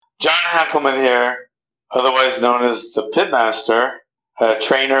Hackelman here, otherwise known as the Pitmaster, a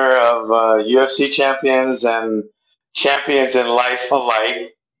trainer of UFC champions and champions in life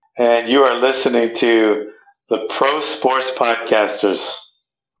alike. And you are listening to the Pro Sports Podcasters.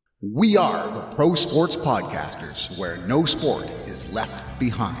 We are the Pro Sports Podcasters, where no sport is left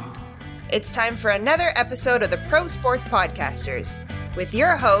behind. It's time for another episode of the Pro Sports Podcasters with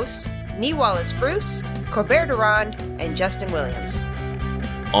your hosts, Nee Wallace Bruce, Cobe Durand, and Justen Williams.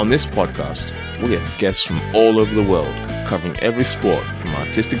 On this podcast, we have guests from all over the world, covering every sport from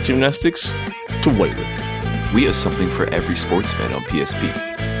artistic gymnastics to weightlifting. We have something for every sports fan on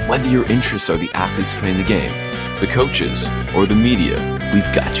PSP. Whether your interests are the athletes playing the game, the coaches, or the media,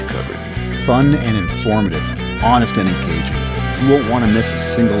 we've got you covered. Fun and informative, honest and engaging. You won't want to miss a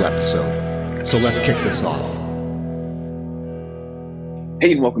single episode. So let's kick this off.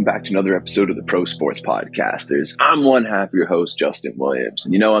 Hey, and welcome back to another episode of the Pro Sports Podcasters. I'm one half of your host, Justen Williams.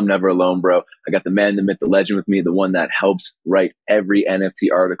 And you know I'm never alone, bro. I got the man, the myth, the legend with me, the one that helps write every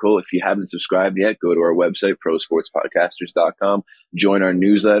NFT article. If you haven't subscribed yet, go to our website, prosportspodcasters.com. Join our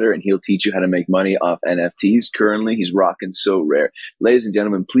newsletter, and he'll teach you how to make money off NFTs. Currently, he's rocking So Rare. Ladies and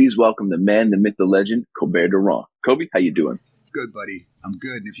gentlemen, please welcome the man, the myth, the legend, Cobe Durand. Kobe, how you doing? Good, buddy. I'm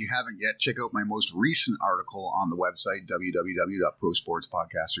good. And if you haven't yet, check out my most recent article on the website,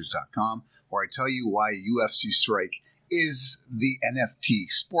 www.prosportspodcasters.com, where I tell you why UFC Strike is the NFT,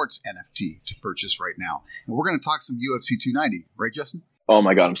 sports NFT, to purchase right now. And we're going to talk some UFC 290. Right, Justen? Oh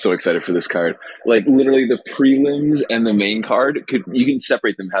my God, I'm so excited for this card. Like literally the prelims and the main card, you can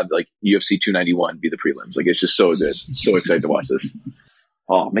separate them, have like UFC 291 be the prelims. Like it's just so good. So excited to watch this.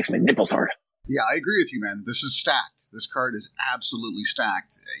 Oh, it makes my nipples hard. Yeah, I agree with you, man. This is stacked. This card is absolutely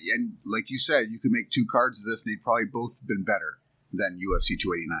stacked. And like you said, you could make two cards of this, and they'd probably both been better than UFC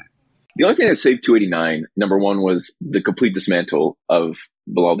 289. The only thing that saved 289, number one, was the complete dismantle of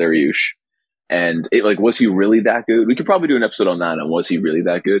Bilal Dariush. And was he really that good? We could probably do an episode on that, on was he really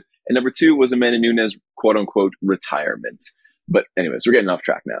that good? And number two was Amanda Nunes, quote-unquote, retirement. But anyways, we're getting off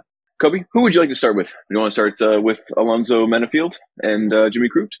track now. Kobe, who would you like to start with? Do you want to start with Alonzo Menafield and Jimmy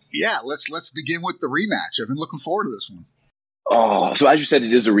Crute? Yeah, let's begin with the rematch. I've been looking forward to this one. Oh, so as you said,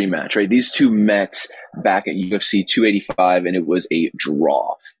 it is a rematch, right? These two met back at UFC 285, and it was a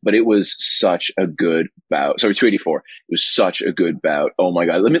draw. But it was such a good bout. Sorry, 284. It was such a good bout. Oh my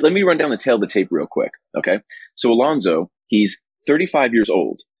God. Let me run down the tail of the tape real quick. Okay. So Alonzo, he's 35 years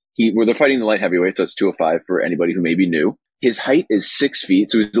old. They're fighting the light heavyweight, so it's 205 for anybody who may be new. His height is 6 feet,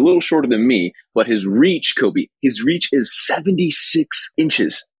 so he's a little shorter than me, but his reach, Kobe, his reach is 76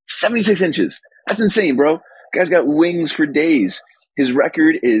 inches. 76 inches. That's insane, bro. Guy's got wings for days. His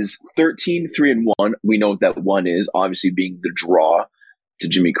record is 13-3-1. We know what that one is, obviously being the draw to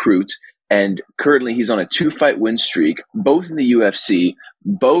Jimmy Crute. And currently he's on a 2-fight win streak, both in the UFC,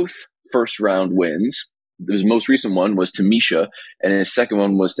 both first round wins. His most recent one was to Misha, and his second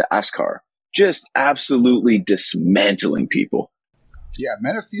one was to Askar. Just absolutely dismantling people. Yeah,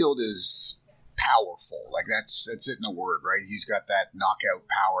 Menafield is powerful. Like that's it in a word, right? He's got that knockout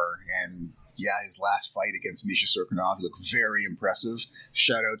power, and yeah, his last fight against Misha Cirkunov, he looked very impressive.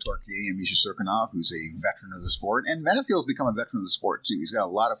 Shout out to our Canadian Misha Cirkunov, who's a veteran of the sport, and Menafield's become a veteran of the sport too. He's got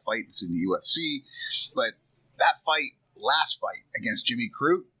a lot of fights in the UFC, but that last fight against Jimmy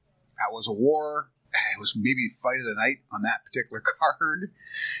Crute, that was a war. It was maybe fight of the night on that particular card,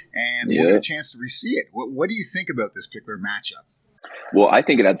 and we'll get a chance to re-see it. What do you think about this particular matchup? Well, I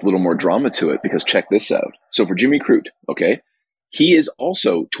think it adds a little more drama to it because check this out. So for Jimmy Crute, okay, he is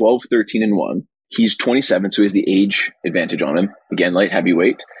also 12-13-1. He's 27, so he has the age advantage on him. Again, light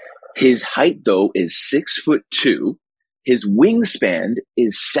heavyweight. His height, though, is 6'2". His wingspan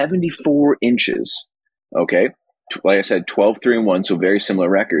is 74 inches. Okay, like I said, 12-3-1, so very similar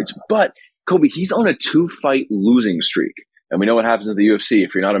records. But Kobe, he's on a 2-fight losing streak. And we know what happens at the UFC.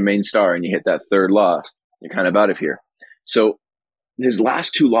 If you're not a main star and you hit that third loss, you're kind of out of here. So his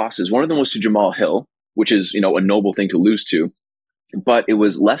last two losses, one of them was to Jamal Hill, which is, a noble thing to lose to. But it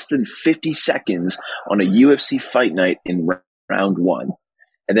was less than 50 seconds on a UFC fight night in round one.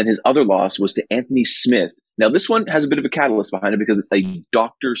 And then his other loss was to Anthony Smith. Now, this one has a bit of a catalyst behind it because it's a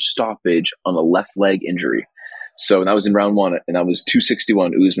doctor stoppage on a left leg injury. So that was in round one, and that was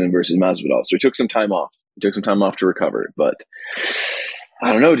 261 Usman versus Masvidal. So he took some time off. To recover. But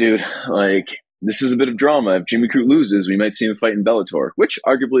I don't know, dude. Like, this is a bit of drama. If Jimmy Crute loses, we might see him fight in Bellator, which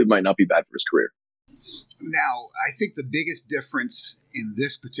arguably might not be bad for his career. Now, I think the biggest difference in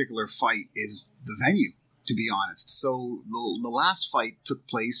this particular fight is the venue, to be honest. So the last fight took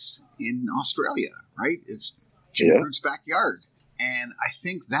place in Australia, right? It's Jimmy Crute's backyard. And I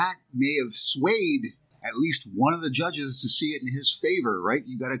think that may have swayed at least one of the judges to see it in his favor, right?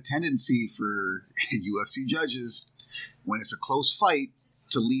 You got a tendency for UFC judges, when it's a close fight,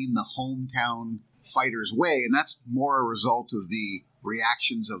 to lean the hometown fighter's way, and that's more a result of the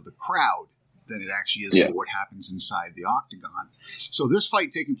reactions of the crowd than it actually is what happens inside the octagon. So this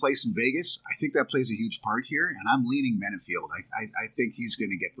fight taking place in Vegas, I think that plays a huge part here, and I'm leaning Menefield. I think he's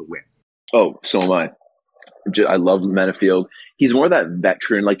going to get the win. Oh, so am I. I love Menefield. He's more that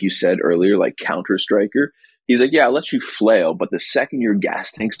veteran, like you said earlier, like counter striker. He's like, yeah, I'll let you flail, but the second your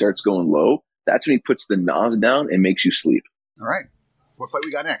gas tank starts going low, that's when he puts the nos down and makes you sleep. All right. What fight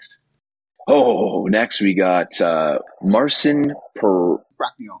we got next? Oh, next we got Marcin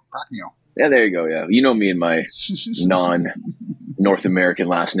Brachnio. Yeah, there you go. Yeah, you know me and my non-North American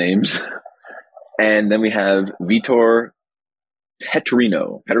last names. And then we have Vitor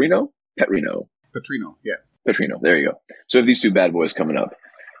Petrino. Petrino, yeah. Petrino, there you go. So we have these two bad boys coming up.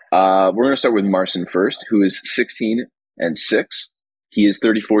 We're going to start with Marcin first, who is 16-6. He is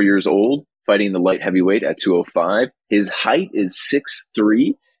 34 years old, fighting the light heavyweight at 205. His height is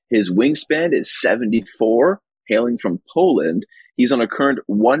 6'3". His wingspan is 74, hailing from Poland. He's on a current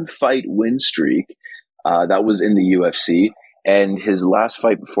one-fight win streak. That was in the UFC. And his last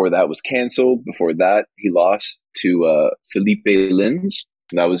fight before that was canceled. Before that, he lost to Felipe Lins.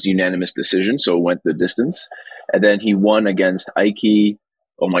 That was unanimous decision, so it went the distance. And then he won against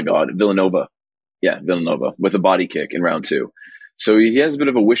Villanova. Yeah, Villanova, with a body kick in round 2. So he has a bit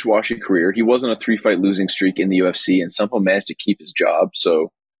of a wish-washy career. He was on a 3-fight losing streak in the UFC and somehow managed to keep his job.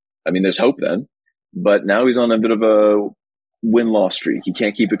 So, I mean, there's hope then. But now he's on a bit of a win-loss streak. He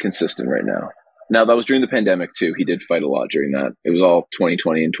can't keep it consistent right now. Now, that was during the pandemic, too. He did fight a lot during that. It was all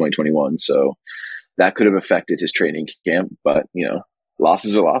 2020 and 2021, so that could have affected his training camp. But,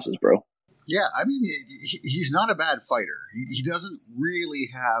 losses are losses, bro. Yeah, I mean, he's not a bad fighter. He doesn't really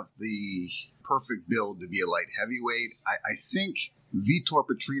have the perfect build to be a light heavyweight. I think Vitor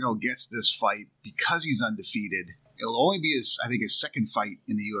Petrino gets this fight because he's undefeated. It'll only be his second fight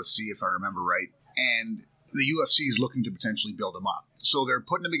in the UFC, if I remember right. And the UFC is looking to potentially build him up. So they're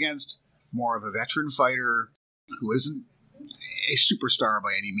putting him against more of a veteran fighter who isn't a superstar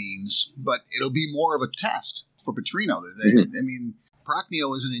by any means, but it'll be more of a test for Petrino. I mean,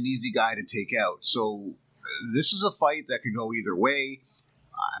 Brachnio isn't an easy guy to take out. So this is a fight that could go either way.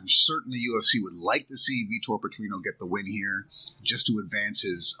 I'm certain the UFC would like to see Vitor Petrino get the win here just to advance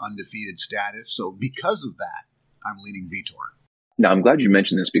his undefeated status. So because of that, I'm leaning Vitor. Now, I'm glad you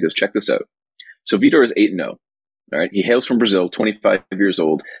mentioned this because check this out. So Vitor is 8-0. All right. He hails from Brazil, 25 years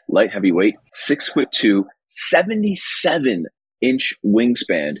old, light heavyweight, 6'2", 77-inch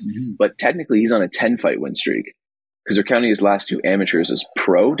wingspan. Mm-hmm. But technically, he's on a 10-fight win streak because they're counting his last 2 amateurs as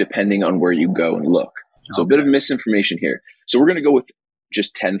pro, depending on where you go and look. So a bit of misinformation here. So we're going to go with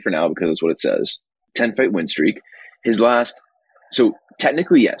just 10 for now because that's what it says. 10-fight win streak. So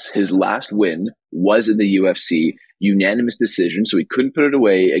technically, yes, his last win was in the UFC, unanimous decision. So he couldn't put it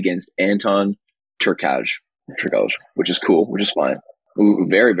away against Anton Turkalj, which is cool, which is fine. Ooh,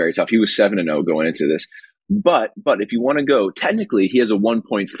 very, very tough. He was 7-0 going into this. But if you want to go, technically, he has a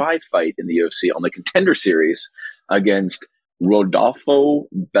 1.5 fight in the UFC on the Contender Series against Rodolfo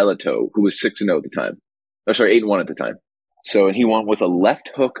Bellato, who was 6-0 at the time. 8-1 at the time. So, and he won with a left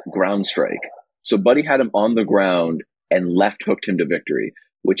hook ground strike. So Buddy had him on the ground and left hooked him to victory,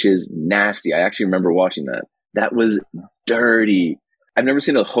 which is nasty. I actually remember watching that. That was dirty. I've never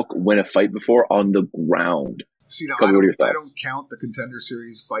seen a hook win a fight before on the ground. See, now, I don't count the Contender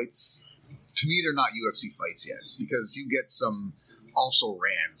Series fights. To me, they're not UFC fights yet because you get some also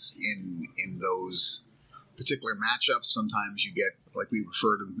rans in those particular matchups. Sometimes you get, like we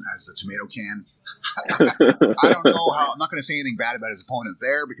refer to them as the tomato can. I don't know how. I'm not going to say anything bad about his opponent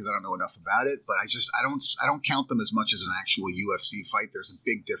there because I don't know enough about it. But I don't count them as much as an actual UFC fight. There's a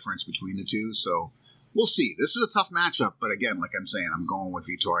big difference between the two. So we'll see. This is a tough matchup, but again, like I'm saying, I'm going with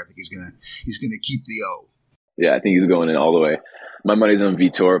Vitor. I think he's gonna keep the O. Yeah, I think he's going in all the way. My money's on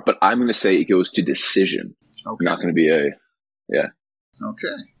Vitor, but I'm going to say it goes to decision. Okay. Not going to be Okay.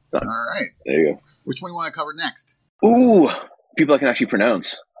 All right. There you go. Which one do you want to cover next? Ooh, people I can actually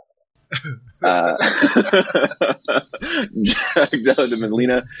pronounce. Jack Della de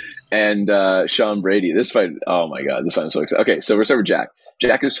Molina and Sean Brady. This fight, oh my God, this fight is so exciting. Okay, so we're starting with Jack.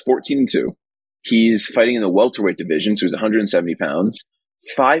 Jack is 14-2. He's fighting in the welterweight division, so he's 170 pounds,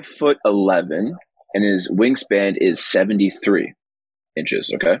 5'11", and his wingspan is 73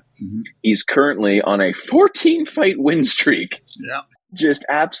 inches, okay? Mm-hmm. He's currently on a 14-fight win streak. Yeah. Just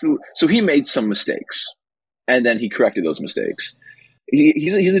absolute. So he made some mistakes, and then he corrected those mistakes.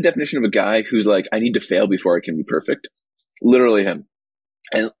 He's a definition of a guy who's like, I need to fail before I can be perfect. Literally him.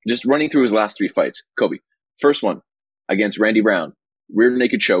 And just running through his last 3 fights, Cobe, first one against Randy Brown, rear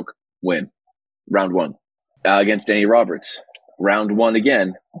naked choke, win, round 1. Against Danny Roberts, round 1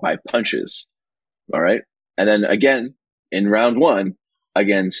 again by punches. All right. And then again in round 1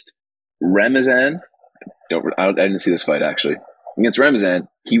 against Ramazan. I didn't see this fight actually. Against Ramazan,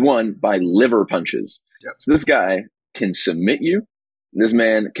 he won by liver punches. Yep. So this guy can submit you. This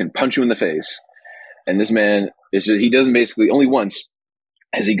man can punch you in the face. And this man he doesn't basically, only once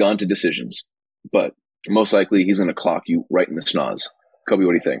has he gone to decisions. But most likely he's going to clock you right in the schnoz. Cobe,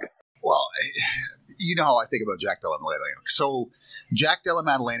 what do you think? Well, you know how I think about Jack Della Maddalena. So Jack Della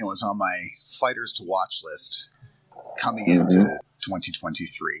Maddalena was on my fighters to watch list coming into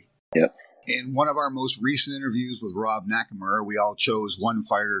 2023. Yep. In one of our most recent interviews with Rob Nakamura, we all chose one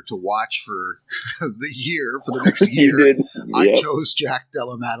fighter to watch for the year, for the next year. You did. I chose Jack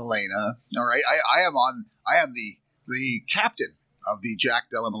Della Maddalena. All right. I am the captain of the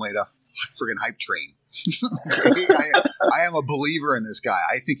Jack Della Maddalena friggin' hype train. I am a believer in this guy.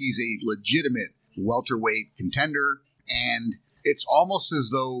 I think he's a legitimate welterweight contender, and it's almost as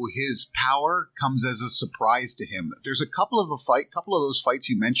though his power comes as a surprise to him. There's a couple of those fights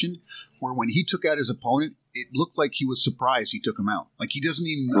you mentioned where when he took out his opponent, it looked like he was surprised he took him out. Like he doesn't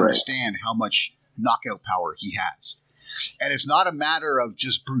even understand how much knockout power he has. And it's not a matter of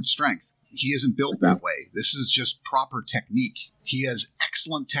just brute strength. He isn't built that way. This is just proper technique. He has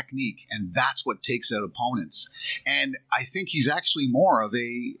excellent technique, and that's what takes out opponents. And I think he's actually more of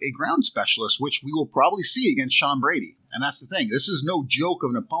a ground specialist, which we will probably see against Sean Brady. And that's the thing. This is no joke of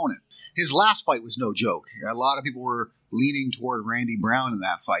an opponent. His last fight was no joke. A lot of people were leaning toward Randy Brown in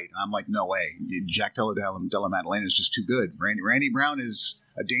that fight. And I'm like, no way. Jack Della Maddalena is just too good. Randy Brown is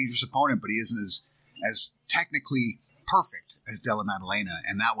a dangerous opponent, but he isn't as technically perfect as Della Maddalena,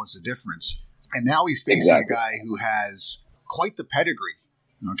 and that was the difference. And now he's facing a guy who has quite the pedigree.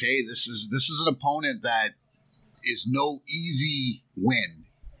 Okay, this is an opponent that is no easy win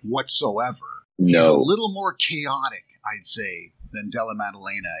whatsoever. No. He's a little more chaotic, I'd say, than Della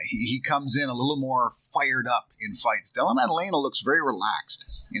Maddalena. He comes in a little more fired up in fights. Della Maddalena looks very relaxed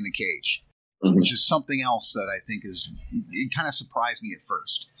in the cage, which is something else that I think it kind of surprised me at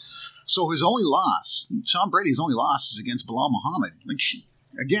first. So his only loss, Sean Brady's only loss, is against Bilal Muhammad. Like,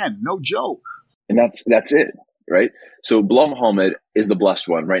 again, no joke. And that's it, right? So Bilal Muhammad is the blessed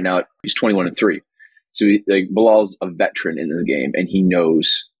one right now. He's 21-3. So Bilal's a veteran in this game, and he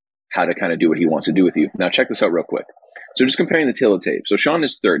knows how to kind of do what he wants to do with you. Now check this out real quick. So just comparing the tail of tape. So Sean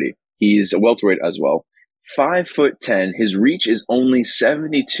is 30. He's a welterweight as well. 5'10". His reach is only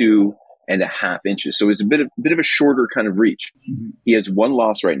 72.5 inches. So it's a bit of a shorter kind of reach. He has one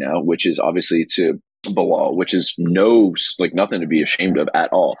loss right now, which is obviously to Bilal, which is nothing to be ashamed of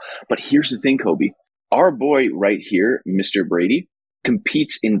at all. But here's the thing, Cobe. Our boy right here, Mr. Brady,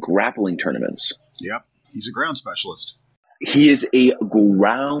 competes in grappling tournaments. Yep. He's a ground specialist. He is a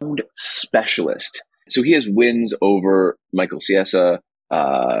ground specialist. So he has wins over Michael Chiesa,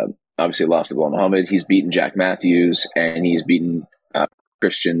 obviously lost to Bilal Muhammad. He's beaten Jack Matthews, and he's beaten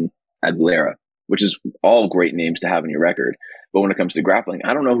Christian Aguilera, which is all great names to have in your record. But when it comes to grappling,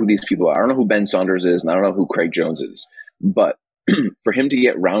 I don't know who these people are. I don't know who Ben Saunders is, and I don't know who Craig Jones is. But for him to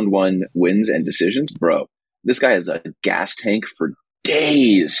get round 1 wins and decisions, bro, this guy is a gas tank for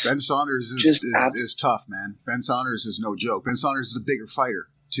days. Ben Saunders is tough, man. Ben Saunders is no joke. Ben Saunders is a bigger fighter,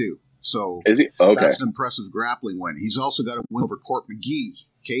 too. So is he? Okay. That's an impressive grappling win. He's also got a win over Court McGee,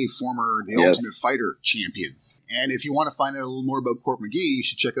 the Ultimate Fighter champion. And if you want to find out a little more about Court McGee, you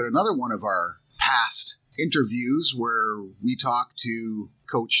should check out another one of our past interviews where we talk to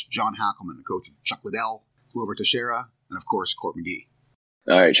Coach John Hackelman, the coach of Chuck Liddell, Glover Teixeira, and of course, Court McGee.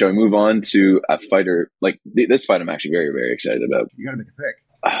 All right, shall we move on to a fighter? Like this fight I'm actually very, very excited about. You got to make a pick.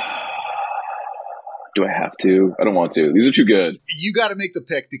 Do I have to? I don't want to. These are too good. You got to make the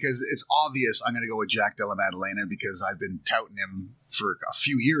pick because it's obvious I'm going to go with Jack Della Maddalena because I've been touting him for a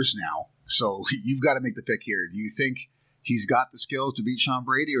few years now. So you've got to make the pick here. Do you think he's got the skills to beat Sean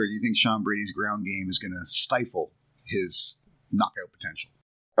Brady, or do you think Sean Brady's ground game is going to stifle his knockout potential?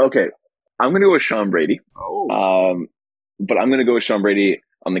 Okay, I'm going to go with Sean Brady. Oh. But I'm going to go with Sean Brady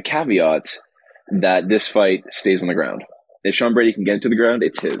on the caveat that this fight stays on the ground. If Sean Brady can get it to the ground,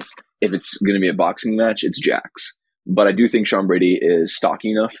 it's his. If it's going to be a boxing match, it's Jack's. But I do think Sean Brady is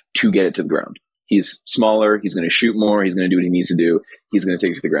stocky enough to get it to the ground. He's smaller. He's going to shoot more. He's going to do what he needs to do. He's going to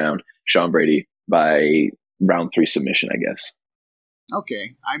take it to the ground. Sean Brady by round 3 submission, I guess.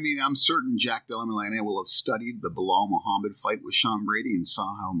 Okay. I mean, I'm certain Jack Della Maddalena will have studied the Bilal Muhammad fight with Sean Brady and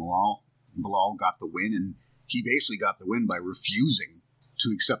saw how Bilal got the win. And he basically got the win by refusing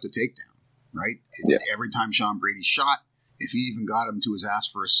to accept a takedown, right? Yeah. Every time Sean Brady shot, If you even got him to his ass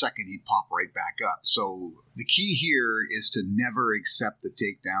for a second, he'd pop right back up. So the key here is to never accept the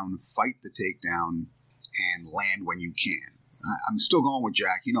takedown, fight the takedown, and land when you can. I'm still going with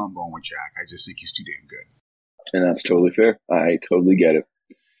Jack. You know I'm going with Jack. I just think he's too damn good. And that's totally fair. I totally get it.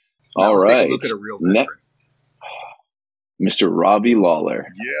 Now All let's right. take a look at a real veteran. Mr. Robbie Lawler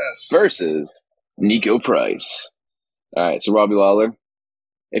Yes. versus Nico Price. All right, so Robbie Lawler,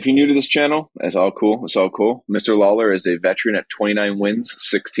 if you're new to this channel, it's all cool. It's all cool. Mr. Lawler is a veteran at 29 wins,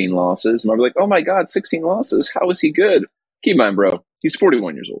 16 losses. And I'll be like, oh my God, 16 losses. How is he good? Keep in mind, bro, he's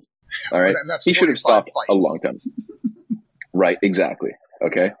 41 years old. All right. That's he should have 45 stopped fights. a long time. Right, exactly.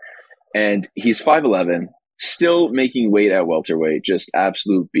 Okay. And he's 5'11", still making weight at welterweight, just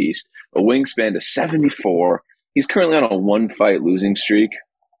absolute beast. A wingspan to 74. He's currently on a 1-fight losing streak,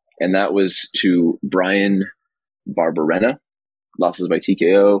 and that was to Brian Barberena. Losses by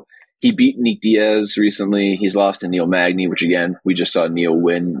TKO. He beat Nick Diaz recently. He's lost to Neil Magny, which again, we just saw Neil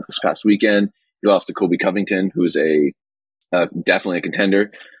win this past weekend. He lost to Colby Covington, who's definitely a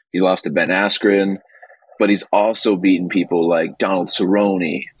contender. He's lost to Ben Askren, but he's also beaten people like Donald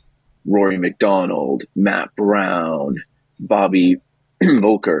Cerrone, Rory McDonald, Matt Brown, Bobby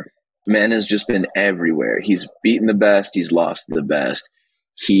Volker. Man has just been everywhere. He's beaten the best. He's lost to the best.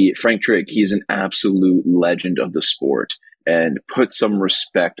 Frank Trigg, he's an absolute legend of the sport, and put some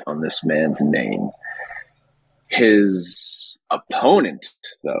respect on this man's name. His opponent,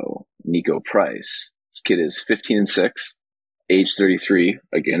 though, Nico Price, this kid is 15-6, age 33,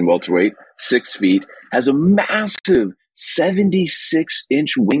 again, welterweight, 6 feet, has a massive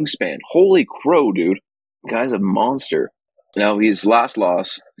 76-inch wingspan. Holy crow, dude. The guy's a monster. Now, his last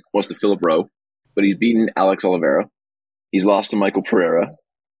loss was to Philip Rowe, but he's beaten Alex Oliveira. He's lost to Michael Pereira.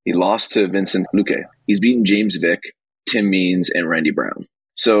 He lost to Vincent Luque. He's beaten James Vick, Tim Means, and Randy Brown.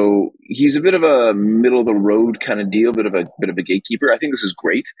 So he's a bit of a middle-of-the-road kind of deal, bit of a gatekeeper. I think this is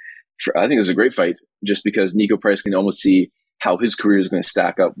great. I think this is a great fight, just because Nico Price can almost see how his career is going to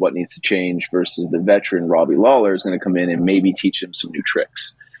stack up, what needs to change, versus the veteran Robbie Lawler is going to come in and maybe teach him some new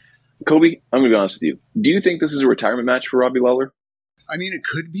tricks. Kobe, I'm going to be honest with you. Do you think this is a retirement match for Robbie Lawler? I mean, it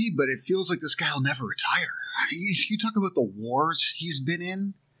could be, but it feels like this guy will never retire. You talk about the wars he's been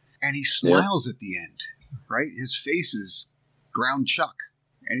in, and he smiles at the end, right? His face is ground chuck,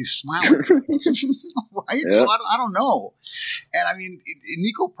 and he's smiling, right? Yeah. So I don't know. And I mean,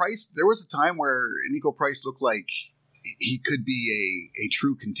 Nico Price, there was a time where Nico Price looked like he could be a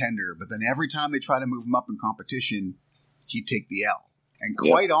true contender, but then every time they try to move him up in competition, he'd take the L. And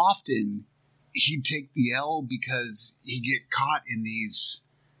quite often, he'd take the L because he'd get caught in these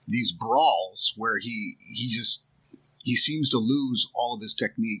brawls where he seems to lose all of his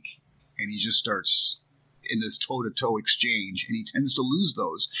technique, and he just starts in this toe-to-toe exchange, and he tends to lose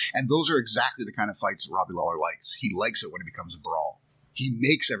those. And those are exactly the kind of fights that Robbie Lawler likes. He likes it when it becomes a brawl. He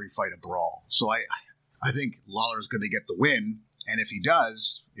makes every fight a brawl. So I think Lawler's going to get the win, and if he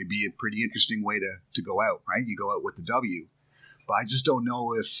does, it'd be a pretty interesting way to go out, right? You go out with the W. But I just don't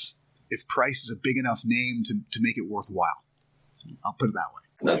know if Price is a big enough name to make it worthwhile. I'll put it that way.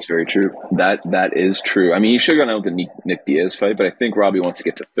 That's very true. That is true. I mean, you should have gone out with the Nick Diaz fight, but I think Robbie wants to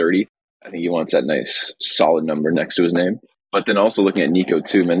get to 30. I think he wants that nice, solid number next to his name. But then also looking at Nico,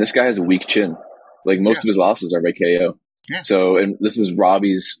 too, man, this guy has a weak chin. Like, most of his losses are by KO. Yeah. So, and this is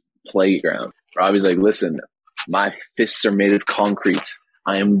Robbie's playground. Robbie's like, listen, my fists are made of concrete.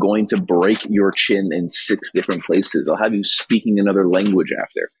 I am going to break your chin in 6 different places. I'll have you speaking another language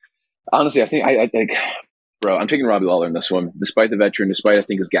after. Honestly, I think bro, I'm taking Robbie Lawler in this one. Despite the veteran, despite I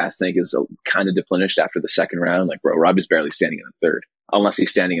think his gas tank is kind of depleted after the second round. Like, bro, Robbie's barely standing in the third, unless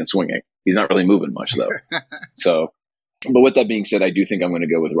he's standing and swinging. He's not really moving much, though. So, but with that being said, I do think I'm going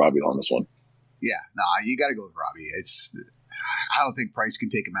to go with Robbie on this one. Yeah, you got to go with Robbie. I don't think Price can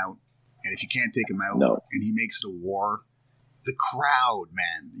take him out. And if you can't take him out and he makes it a war, the crowd,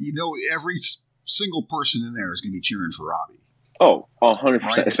 man, every single person in there is going to be cheering for Robbie. Oh, 100%.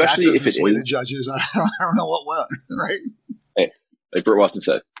 Right? Especially if it sway is. The judges, I don't know what will, right? Hey, like Burt Watson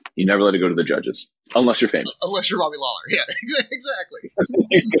said, you never let it go to the judges. Unless you're famous. Unless you're Robbie Lawler. Yeah, exactly.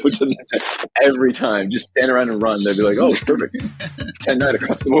 You go to them every time. Just stand around and run. They'll be like, oh, perfect. 10-9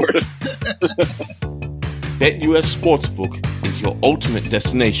 across the board. BetUS Sportsbook is your ultimate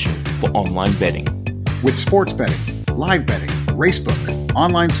destination for online betting. With sports betting, live betting, racebook,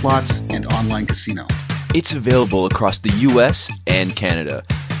 online slots, and online casino. It's available across the US and Canada.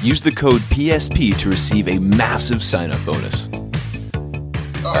 Use the code PSP to receive a massive sign-up bonus.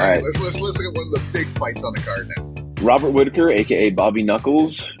 All right. Let's look at one of the big fights on the card now. Robert Whitaker, a.k.a. Bobby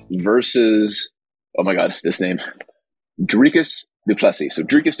Knuckles, versus, oh my God, this name, Dricus du Plessis. So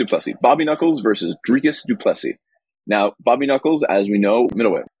Dricus du Plessis. Bobby Knuckles versus Dricus du Plessis. Now, Bobby Knuckles, as we know,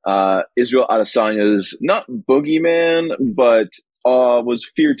 middleweight. Israel Adesanya's not boogeyman, but was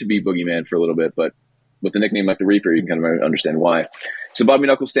feared to be boogeyman for a little bit. But with the nickname like the Reaper, you can kind of understand why. So Bobby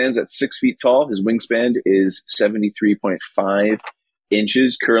Knuckles stands at 6 feet tall. His wingspan is 73.5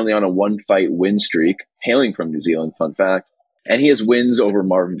 inches, currently on a one-fight win streak, hailing from New Zealand, fun fact. And he has wins over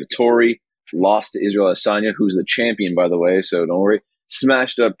Marvin Vettori, lost to Israel Adesanya, who's the champion, by the way, so don't worry.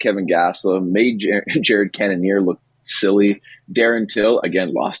 Smashed up Kevin Gastelum, made Jared Cannonier look silly. Darren Till,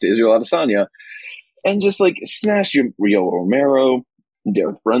 again, lost to Israel Adesanya. And just like smashed Rio Romero,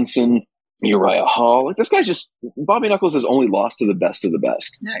 Derek Brunson, Uriah Hall. Like this guy just, Bobby Knuckles has only lost to the best of the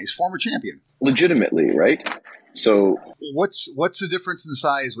best. Yeah, he's former champion. Legitimately, right? So what's the difference in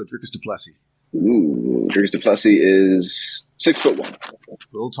size with Dricus du Plessis? Dricus du Plessis is 6'1", a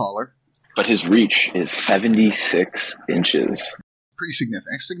little taller, but his reach is 76 inches. Pretty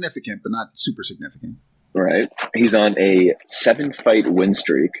significant, but not super significant. Right. He's on a 7-fight win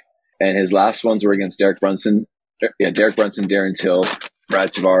streak, and his last ones were against Derek Brunson. Derek Brunson, Darren Till,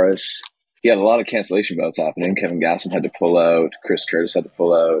 Brad Tavares. He had a lot of cancellation bouts happening. Kevin Gastelum had to pull out. Chris Curtis had to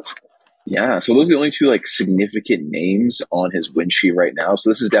pull out. Yeah, so those are the only two like significant names on his win sheet right now. So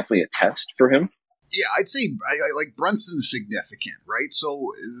this is definitely a test for him. Yeah, I'd say I like Brunson's significant, right? So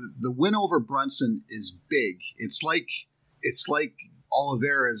the win over Brunson is big. It's like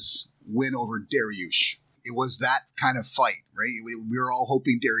Oliveira's win over Dariush. It was that kind of fight, right? We were all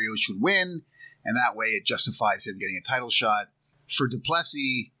hoping Dariush would win, and that way it justifies him getting a title shot. For du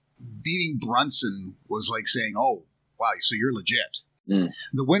Plessis, beating Brunson was like saying, "Oh, wow, so you're legit."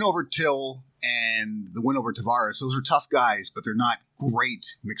 The win over Till and the win over Tavares, those are tough guys, but they're not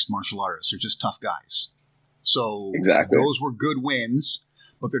great mixed martial artists. They're just tough guys. So exactly. Those were good wins,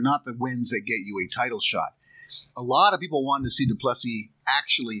 but they're not the wins that get you a title shot. A lot of people wanted to see du Plessis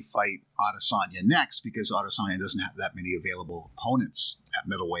actually fight Adesanya next because Adesanya doesn't have that many available opponents at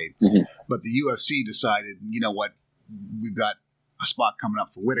middleweight. Mm-hmm. But the UFC decided, you know what, we've got a spot coming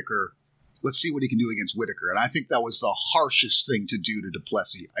up for Whitaker. Let's see what he can do against Whitaker. And I think that was the harshest thing to do to du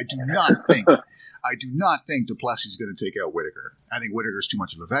Plessis. I do not think du Plessis is going to take out Whitaker. I think Whitaker's too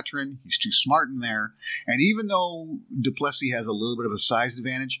much of a veteran. He's too smart in there. And even though du Plessis has a little bit of a size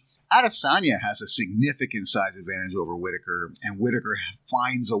advantage, Adesanya has a significant size advantage over Whitaker, and Whitaker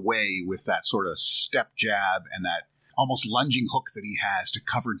finds a way with that sort of step jab and that almost lunging hook that he has to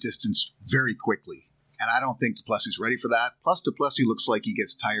cover distance very quickly. And I don't think du Plessis is ready for that. Plus, du Plessis looks like he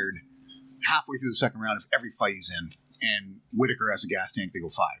gets tired halfway through the second round of every fight he's in, and Whitaker has a gas tank. They go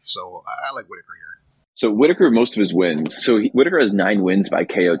 5. So I like Whitaker here. So Whitaker, most of his wins. So Whitaker has 9 wins by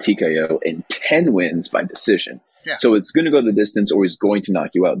KO, TKO, and 10 wins by decision. Yeah. So it's going to go the distance, or he's going to knock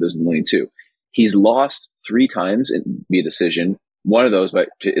you out. There's only 2. He's lost 3 times via decision. One of those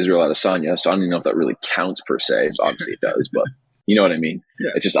to Israel Adesanya. So I don't even know if that really counts per se. Obviously it does, but you know what I mean.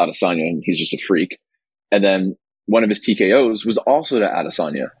 Yeah. It's just Adesanya, and he's just a freak. And then one of his TKOs was also to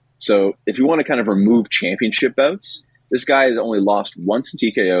Adesanya. So if you want to kind of remove championship bouts, this guy has only lost once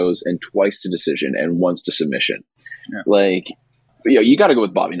to TKOs and twice to decision and once to submission. Yeah. Like, you got to go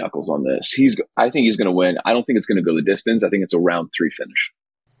with Bobby Knuckles on this. I think he's going to win. I don't think it's going to go the distance. I think it's a round 3 finish.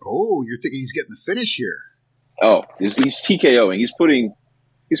 Oh, you're thinking he's getting the finish here? Oh, he's TKOing. He's putting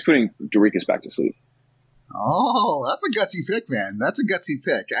Dricus back to sleep. Oh, that's a gutsy pick, man. That's a gutsy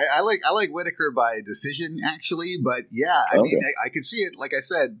pick. I like Whitaker by decision, actually. But yeah, I mean, I could see it. Like I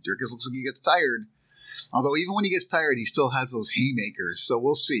said, Dricus looks like he gets tired. Although even when he gets tired, he still has those haymakers. So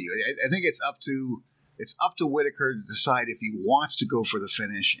we'll see. I think it's up to Whitaker to decide if he wants to go for the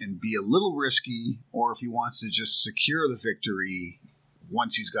finish and be a little risky, or if he wants to just secure the victory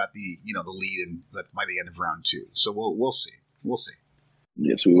once he's got the lead by the end of round 2. So we'll see. We'll see.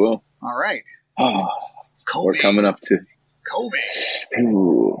 Yes, we will. All right. Oh, Cobe. We're coming up to Cobe.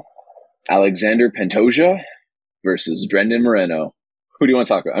 Ooh. Alexander Pantoja versus Brendan Moreno. Who do you want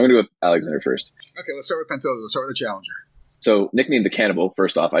to talk about? I'm going to go with Alexander first. Okay, let's start with Pantoja. Let's start with the challenger. So, nicknamed the Cannibal,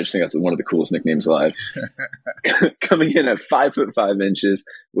 first off, I just think that's one of the coolest nicknames alive. Coming in at 5'5"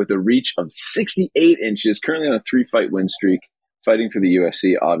 with a reach of 68 inches, currently on a 3-fight win streak, fighting for the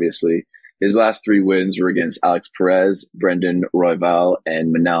UFC, obviously. His last 3 wins were against Alex Perez, Brendan Royval,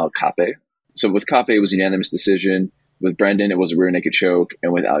 and Manal Kape. So with Kape, it was a unanimous decision. With Brendan, it was a rear naked choke.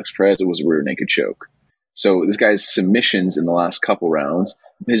 And with Alex Perez, it was a rear naked choke. So this guy's submissions in the last couple rounds,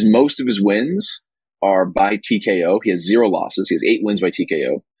 most of his wins are by TKO. He has 0 losses. He has 8 wins by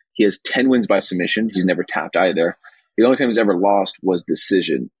TKO. He has 10 wins by submission. He's never tapped either. The only time he's ever lost was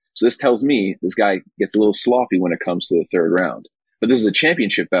decision. So this tells me this guy gets a little sloppy when it comes to the 3rd round. But this is a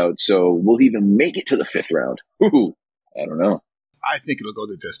championship bout, so will he even make it to the 5th round? Ooh, I don't know. I think it'll go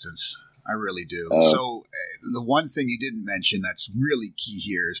the distance. I really do. So the one thing you didn't mention that's really key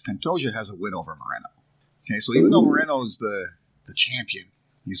here is Pantoja has a win over Moreno. Okay, so even though Moreno is the champion,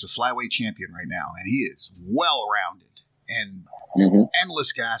 he's the flyweight champion right now, and he is well-rounded and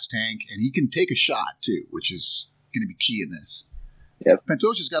endless gas tank, and he can take a shot too, which is going to be key in this. Yep.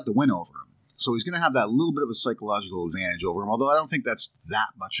 Pantoja's got the win over him, so he's going to have that little bit of a psychological advantage over him, although I don't think that's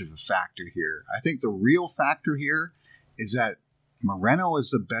that much of a factor here. I think the real factor here is that Moreno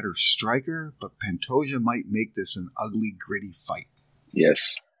is the better striker, but Pantoja might make this an ugly, gritty fight.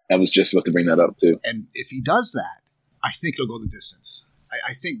 Yes. I was just about to bring that up, too. And if he does that, I think he'll go the distance.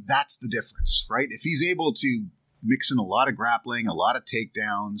 I think that's the difference, right? If he's able to mix in a lot of grappling, a lot of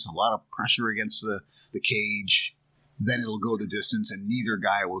takedowns, a lot of pressure against the cage, then it'll go the distance, and neither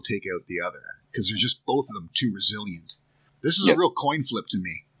guy will take out the other because they're just both of them too resilient. This is a real coin flip to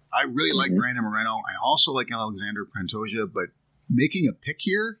me. I really like Brandon Moreno. I also like Alexander Pantoja, but making a pick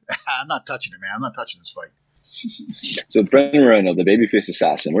here, I'm not touching it, man. I'm not touching this fight. So Brandon Moreno, the babyface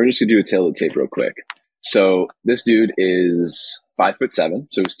assassin, we're just going to do a tail of the tape real quick. So this dude is 5'7",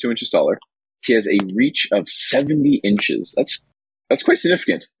 so he's 2 inches taller. He has a reach of 70 inches. That's quite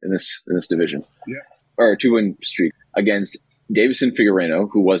significant in this division. Yeah. Or a 2-win streak against Davison Figueiredo,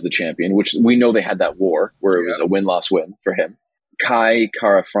 who was the champion, which we know they had that war where it was a win-loss win for him. Kai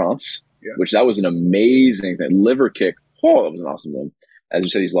Kara France, which that was an amazing thing. Liver kick. Oh, that was an awesome one. As you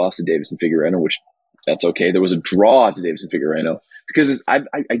said, he's lost to Davison Figueiredo, which that's okay. There was a draw to Davison Figueiredo because I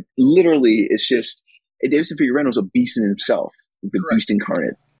literally, it's just Davison Figueiredo is a beast in himself, the beast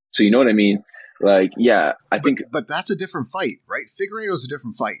incarnate. So you know what I mean? Like, yeah, I think. But that's a different fight, right? Figueiredo is a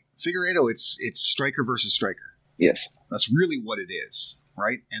different fight. Figueiredo, it's striker versus striker. Yes. That's really what it is,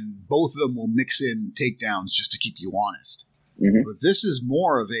 right? And both of them will mix in takedowns just to keep you honest. Mm-hmm. But this is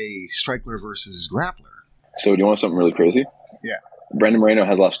more of a striker versus grappler. So do you want something really crazy? Yeah. Brandon Moreno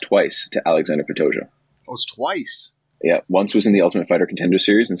has lost twice to Alexander Pantoja. Oh, it's twice? Yeah. Once was in the Ultimate Fighter Contender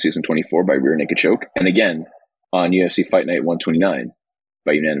Series in season 24 by rear naked choke. And again on UFC Fight Night 129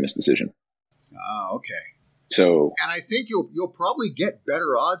 by unanimous decision. Oh, okay. So, and I think you'll probably get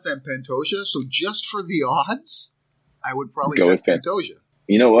better odds than Pantoja. So just for the odds, I would probably go with Pantoja.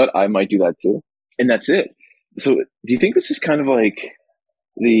 You know what? I might do that too. And that's it. So do you think this is kind of like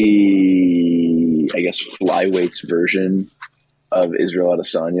the, I guess, flyweights version of Israel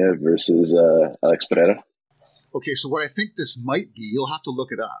Adesanya versus Alex Pereira? Okay, so what I think this might be, you'll have to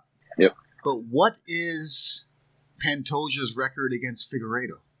look it up. Yep. But what is Pantoja's record against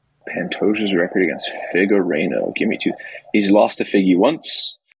Figueiredo? Pantoja's record against Figueiredo. Give me two. He's lost to Figgy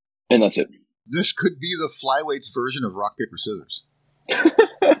once, and that's it. This could be the flyweights version of rock, paper, scissors.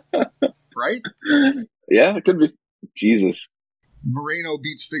 Right? Yeah, it could be. Jesus. Moreno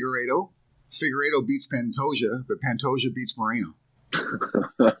beats Figueiredo. Figueiredo beats Pantoja, but Pantoja beats Moreno.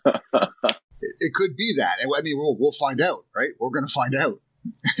 It could be that. I mean, we'll find out, right? We're going to find out.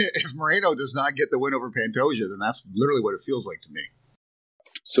 If Moreno does not get the win over Pantoja, then that's literally what it feels like to me.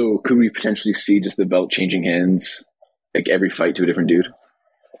 So could we potentially see just the belt changing hands, like every fight to a different dude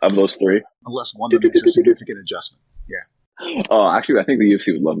of those three? Unless one of them makes a significant adjustment. Yeah. Oh, actually, I think the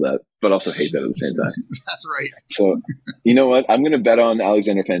UFC would love that, but also hate that at the same time. That's right. So, you know what? I'm going to bet on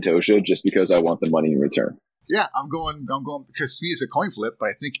Alexander Pantoja just because I want the money in return. Yeah, I'm going because to me it's a coin flip, but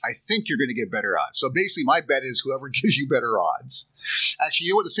I think you're going to get better odds. So basically, my bet is whoever gives you better odds. Actually,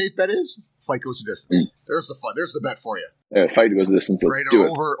 you know what the safe bet is? Fight goes the distance. There's the fun. There's the bet for you. Fight goes the distance. Let's do it.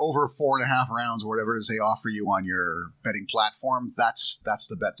 Over 4.5 rounds or whatever it is they offer you on your betting platform. That's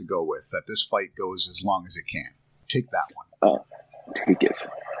the bet to go with. That this fight goes as long as it can. Take that one. Take it.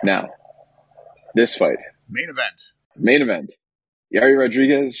 Now, this fight. Main event. Yair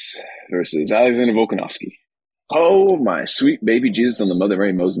Rodriguez versus Alexander Volkanovski. Oh, my sweet baby Jesus on the Mother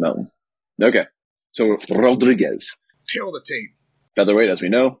Mary Moses Mountain. Okay. So, Rodriguez. Tail of the tape. Featherweight, as we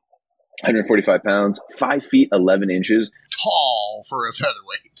know. 145 pounds. 5 feet, 11 inches. Tall for a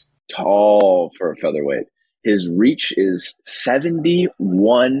featherweight. His reach is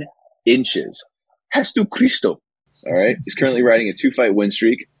 71 inches. Jesu Cristo. All right. He's currently riding a 2-fight win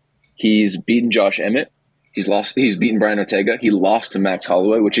streak. He's beaten Josh Emmett. He's beaten Brian Ortega. He lost to Max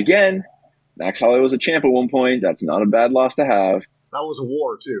Holloway, which again, Max Holloway was a champ at one point. That's not a bad loss to have. That was a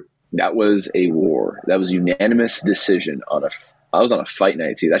war too. That was a war. That was a unanimous decision I was on a fight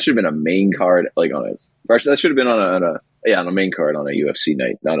night too. That should have been a main card, that should have been on a main card on a UFC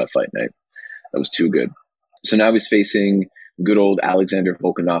night, not a fight night. That was too good. So now he's facing good old Alexander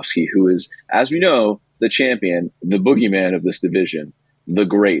Volkanovski, who is, as we know, the champion, the boogeyman of this division, the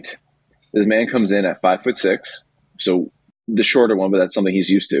great. This man comes in at 5'6", so the shorter one, but that's something he's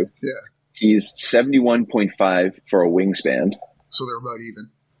used to. Yeah. He's 71.5 for a wingspan. So they're about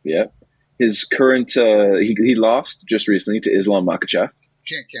even. Yeah. His current, he lost just recently to Islam Makhachev.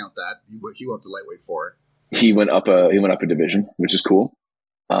 Can't count that. He went to lightweight for it. He went up a division, which is cool.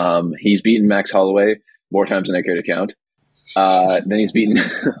 He's beaten Max Holloway more times than I care to count. Then he's beaten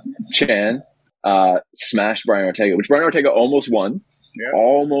Chan, smashed Brian Ortega, which Brian Ortega almost won. Yeah.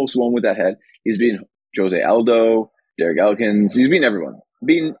 Almost won with that head. He's beaten Jose Aldo, Derek Elkins. He's beaten everyone.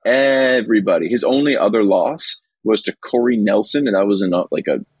 Beaten everybody. His only other loss was to Corey Nelson, and that was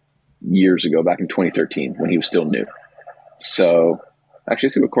years ago, back in 2013, when he was still new. So, actually,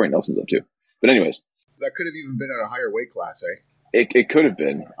 let's see what Corey Nelson's up to. But anyways. That could have even been at a higher weight class, eh? It could have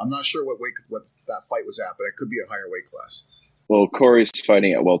been. I'm not sure what that fight was at, but it could be a higher weight class. Well, Corey's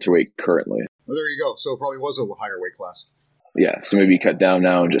fighting at welterweight currently. Well, there you go. So it probably was a higher weight class. Yeah, so maybe cut down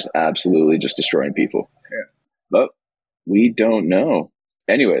now and just absolutely just destroying people. Yeah. But we don't know.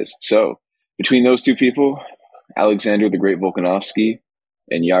 Anyways, so between those two people, Alexander the Great Volkanovski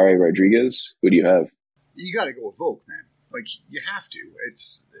and Yair Rodriguez, who do you have? You got to go with Volk, man. Like, you have to.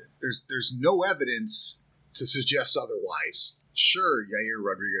 There's no evidence to suggest otherwise. Sure, Yair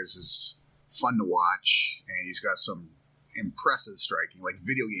Rodriguez is fun to watch, and he's got some impressive striking, like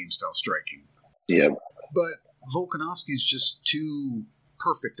video game style striking. Yep. But Volkanovski's just too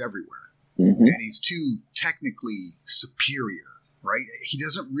perfect everywhere. Mm-hmm. And he's too technically superior, right? He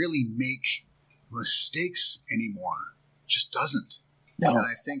doesn't really make mistakes anymore. Just doesn't. No. And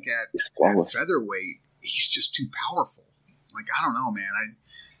I think at featherweight, he's just too powerful. Like, I don't know, man.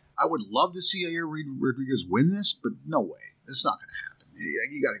 I would love to see Yair Rodriguez win this, but no way. It's not going to happen.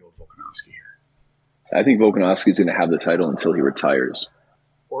 You got to go with Volkanovski here. I think Volkanovski's going to have the title until he retires.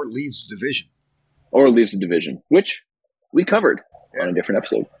 Or leaves the division. Which we covered on a different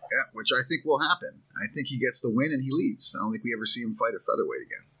episode. Yeah, which I think will happen. I think he gets the win and he leaves. I don't think we ever see him fight at featherweight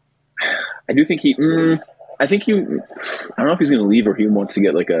again. I do think I don't know if he's going to leave or he wants to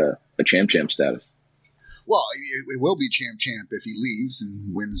get like a champ status. Well, it will be champ if he leaves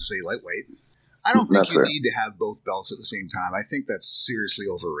and wins, say, lightweight. I don't think you need to have both belts at the same time. I think that's seriously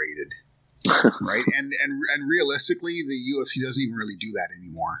overrated, right? And realistically, the UFC doesn't even really do that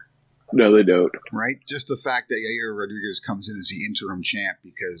anymore. No, they don't. Right? Just the fact that Yair Rodriguez comes in as the interim champ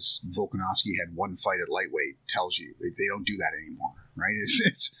because Volkanovski had one fight at lightweight tells you they don't do that anymore, right?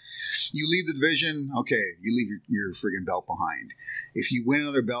 It's you leave the division, okay, you leave your friggin' belt behind. If you win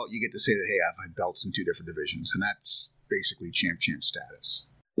another belt, you get to say that, hey, I've had belts in two different divisions, and that's basically champ status.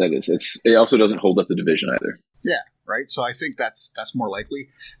 That is. It also doesn't hold up the division either. Yeah, right? So I think that's more likely.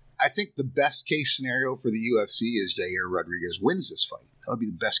 I think the best case scenario for the UFC is Yair Rodriguez wins this fight. That would be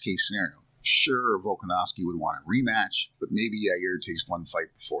the best case scenario. Sure, Volkanovski would want a rematch, but maybe Yair takes one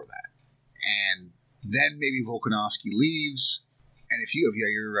fight before that. And then maybe Volkanovski leaves. And if you have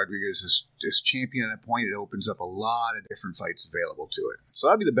Yair Rodriguez as champion at that point, it opens up a lot of different fights available to it. So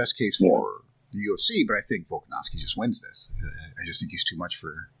that would be the best case for the UFC, but I think Volkanovski just wins this. I just think he's too much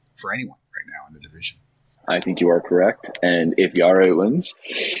for anyone right now in the division. I think you are correct. And if Yair wins,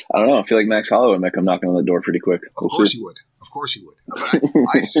 I don't know. I feel like Max Holloway might come knocking on the door pretty quick. Of course he would. But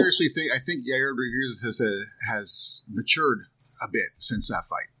I seriously think Yair Rodriguez has matured a bit since that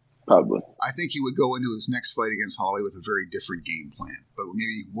fight. Probably. I think he would go into his next fight against Holloway with a very different game plan. But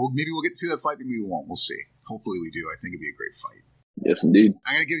maybe we'll get to see that fight. Maybe we won't. We'll see. Hopefully we do. I think it'd be a great fight. Yes, indeed.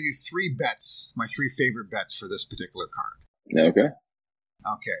 I'm going to give you 3 bets, my 3 favorite bets for this particular card. Okay,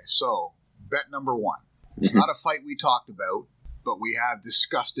 so bet number 1. It's not a fight we talked about, but we have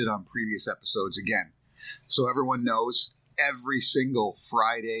discussed it on previous episodes again. So everyone knows every single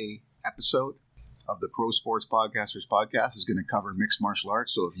Friday episode of the Pro Sports Podcasters podcast is going to cover mixed martial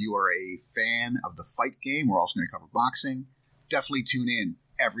arts. So if you are a fan of the fight game, we're also going to cover boxing. Definitely tune in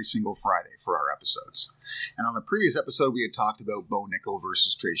every single Friday for our episodes. And on the previous episode, we had talked about Bo Nickel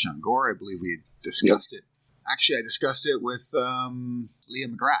versus Tresean Gore. I believe we had discussed it. Actually, I discussed it with Liam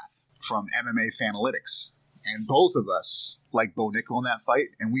McGrath from MMA Fanalytics. And both of us like Bo Nickel in that fight,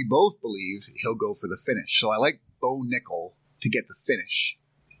 and we both believe he'll go for the finish. So I like Bo Nickel to get the finish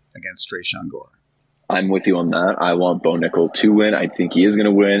against Tresean Gore. I'm with you on that. I want Bo Nickel to win. I think he is going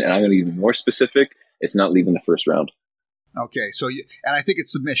to win, and I'm going to be even more specific. It's not leaving the first round. Okay, and I think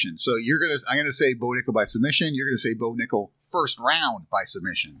it's submission. So I'm going to say Bo Nickel by submission. You're going to say Bo Nickel first round by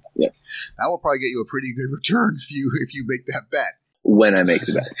submission. Yeah, that will probably get you a pretty good return if you make that bet. When I make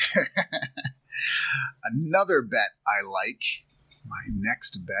the bet. Another bet I like. My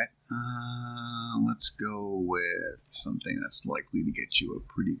next bet. Let's go with something that's likely to get you a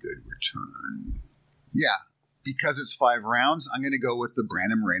pretty good return. Yeah, because it's 5 rounds, I'm going to go with the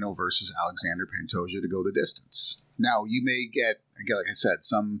Brandon Moreno versus Alexander Pantoja to go the distance. Now, you may get, again, like I said,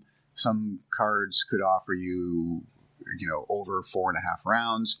 some cards could offer you, over 4.5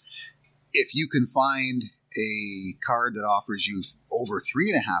 rounds. if you can find a card that offers you over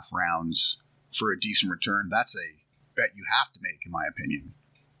 3.5 rounds for a decent return, that's a bet you have to make, in my opinion.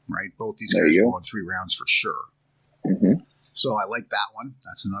 Right? Both these guys are going 3 rounds for sure. Mm-hmm. So I like that one.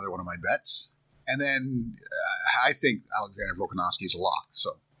 That's another one of my bets. And then I think Alexander Volkanovski is a lock. So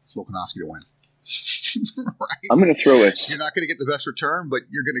Volkanovski to win. Right? I'm going to throw it. You're not going to get the best return, but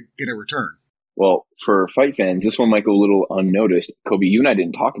you're going to get a return. Well, for fight fans, this one might go a little unnoticed. Kobe, you and I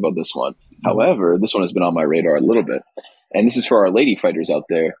didn't talk about this one. However, this one has been on my radar a little bit. And this is for our lady fighters out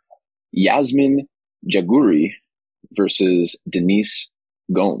there. Yasmin Jaguri versus Denise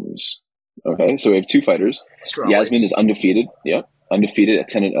Gomes. Okay, so we have 2 fighters. Yasmin is undefeated. Yep, undefeated at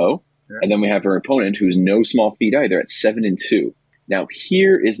 10-0. Yeah. And then we have her opponent, who's no small feat either, at 7-2. Now,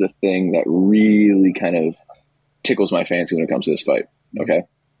 here is the thing that really kind of tickles my fancy when it comes to this fight. Okay,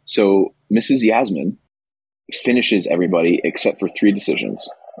 so Mrs. Yasmin finishes everybody except for 3 decisions.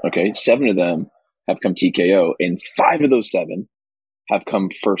 Okay, 7 of them have come TKO, and 5 of those 7 have come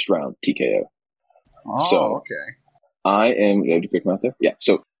first round TKO. Oh, so, okay. I am. Did I do quick math there? Yeah.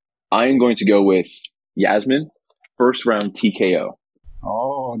 So I am going to go with Yasmin, first round TKO.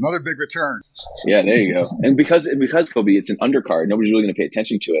 Oh, another big return. Yeah, there you go. And because Kobe, it's an undercard, nobody's really going to pay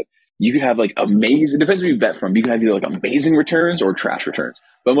attention to it. You could have like amazing. It depends where you bet from. You can have either like amazing returns or trash returns,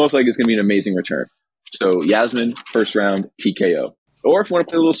 but most likely it's going to be an amazing return. So Yasmin, first round TKO. Or if you want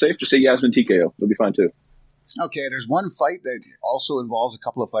to play a little safe, just say Yasmin TKO. It'll be fine too. Okay, there's one fight that also involves a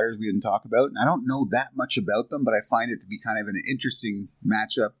couple of fighters we didn't talk about, and I don't know that much about them, but I find it to be kind of an interesting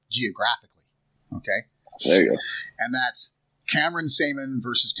matchup geographically. Okay? There you go. And that's Cameron Saman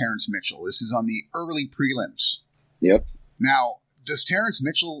versus Terrence Mitchell. This is on the early prelims. Yep. Now, does Terrence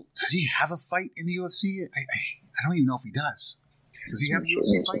Mitchell, does he have a fight in the UFC? I don't even know if he does. Does he have a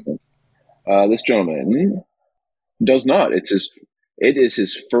UFC fight? This gentleman does not. It is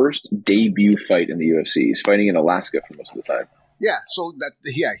his first debut fight in the UFC. He's fighting in Alaska for most of the time. Yeah, so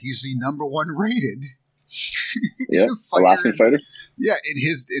he's the number 1 rated. Yeah, Alaskan fighter. Yeah, in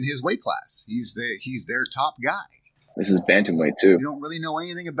his weight class, he's their top guy. This is bantamweight too. You don't really know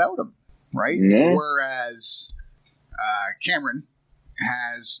anything about him, right? No. Whereas Cameron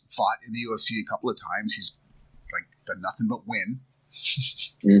has fought in the UFC a couple of times. He's like done nothing but win.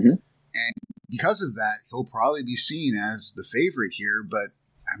 Mm-hmm. And because of that, he'll probably be seen as the favorite here. But,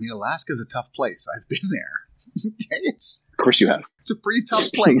 I mean, Alaska's a tough place. I've been there. Of course you have. It's a pretty tough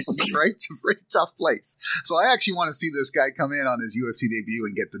place, right? It's a pretty tough place. So I actually want to see this guy come in on his UFC debut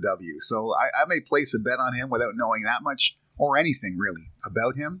and get the W. So I may place a bet on him without knowing that much or anything, really,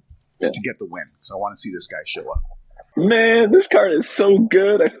 about him to get the win. So I want to see this guy show up. Man, this card is so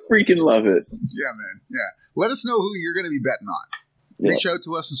good. I freaking love it. Yeah, man. Yeah. Let us know who you're going to be betting on. Yep. Reach out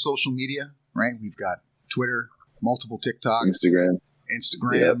to us on social media, right? We've got Twitter, multiple TikToks.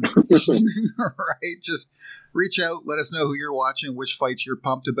 Instagram. Yep. Right? Just reach out. Let us know who you're watching, which fights you're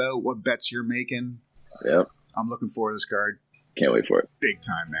pumped about, what bets you're making. Yep. I'm looking forward to this card. Can't wait for it. Big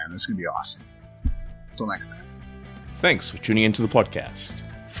time, man. This is going to be awesome. Until next time. Thanks for tuning into the podcast.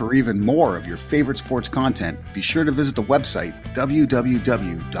 For even more of your favorite sports content, be sure to visit the website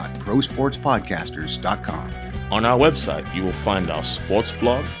www.prosportspodcasters.com. On our website, you will find our sports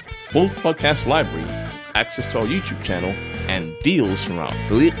blog, full podcast library, access to our YouTube channel, and deals from our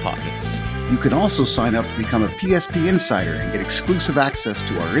affiliate partners. You can also sign up to become a PSP Insider and get exclusive access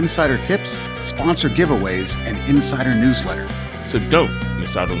to our insider tips, sponsor giveaways, and insider newsletter. So don't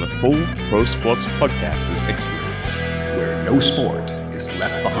miss out on the full Pro Sports Podcasters experience, where no sport is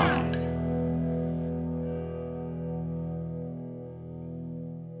left behind.